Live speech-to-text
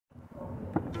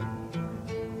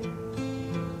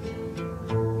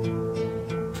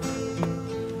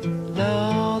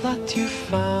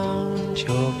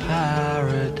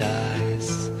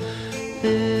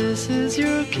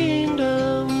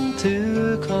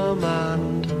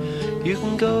You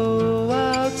can go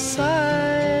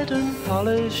outside and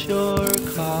polish your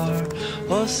car,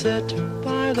 or sit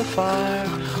by the fire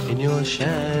in your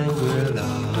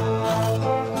Shangri-La.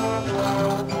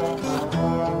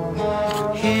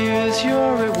 Here's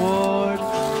your reward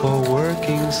for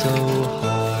working so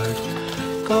hard.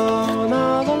 Gone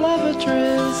are the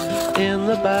lavatories in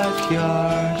the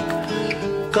backyard.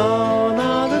 Gone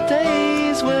are the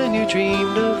days when you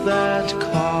dreamed of that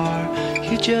car.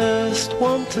 You just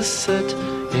want to sit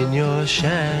in your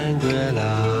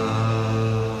Shangri-La.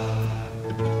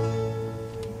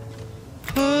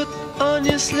 Put on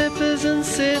your slippers and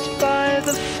sit by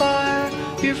the fire.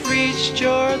 You've reached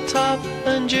your top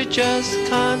and you just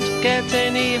can't get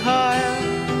any higher.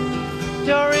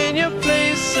 You're in your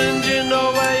place and you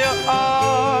know where you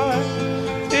are,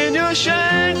 in your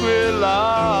Shangri-La.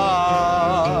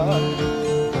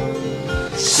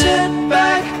 Sit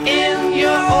back in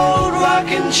your old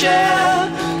rocking chair.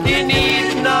 You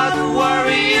need not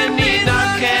worry, you need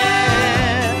not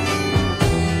care.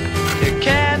 You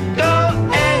can't go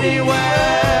anywhere.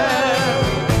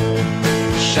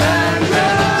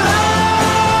 Shangri-La,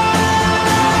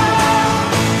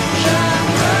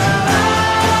 Shangri-La,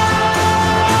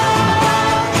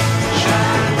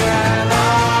 Shangri-La.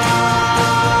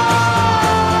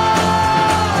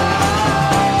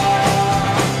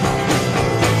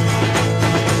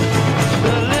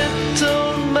 The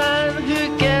little man who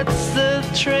gets the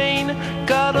train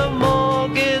got a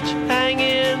mortgage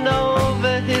hanging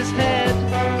over his head,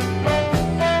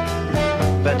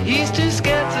 but he's too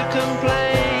scared to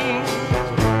complain,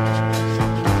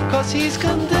 'cause he's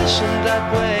conditioned that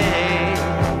way.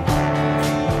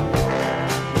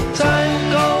 Time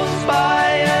goes by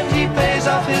and he pays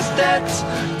off his debts,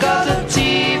 got a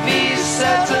TV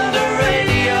set and a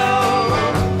radio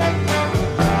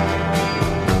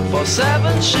for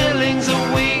 7 shillings a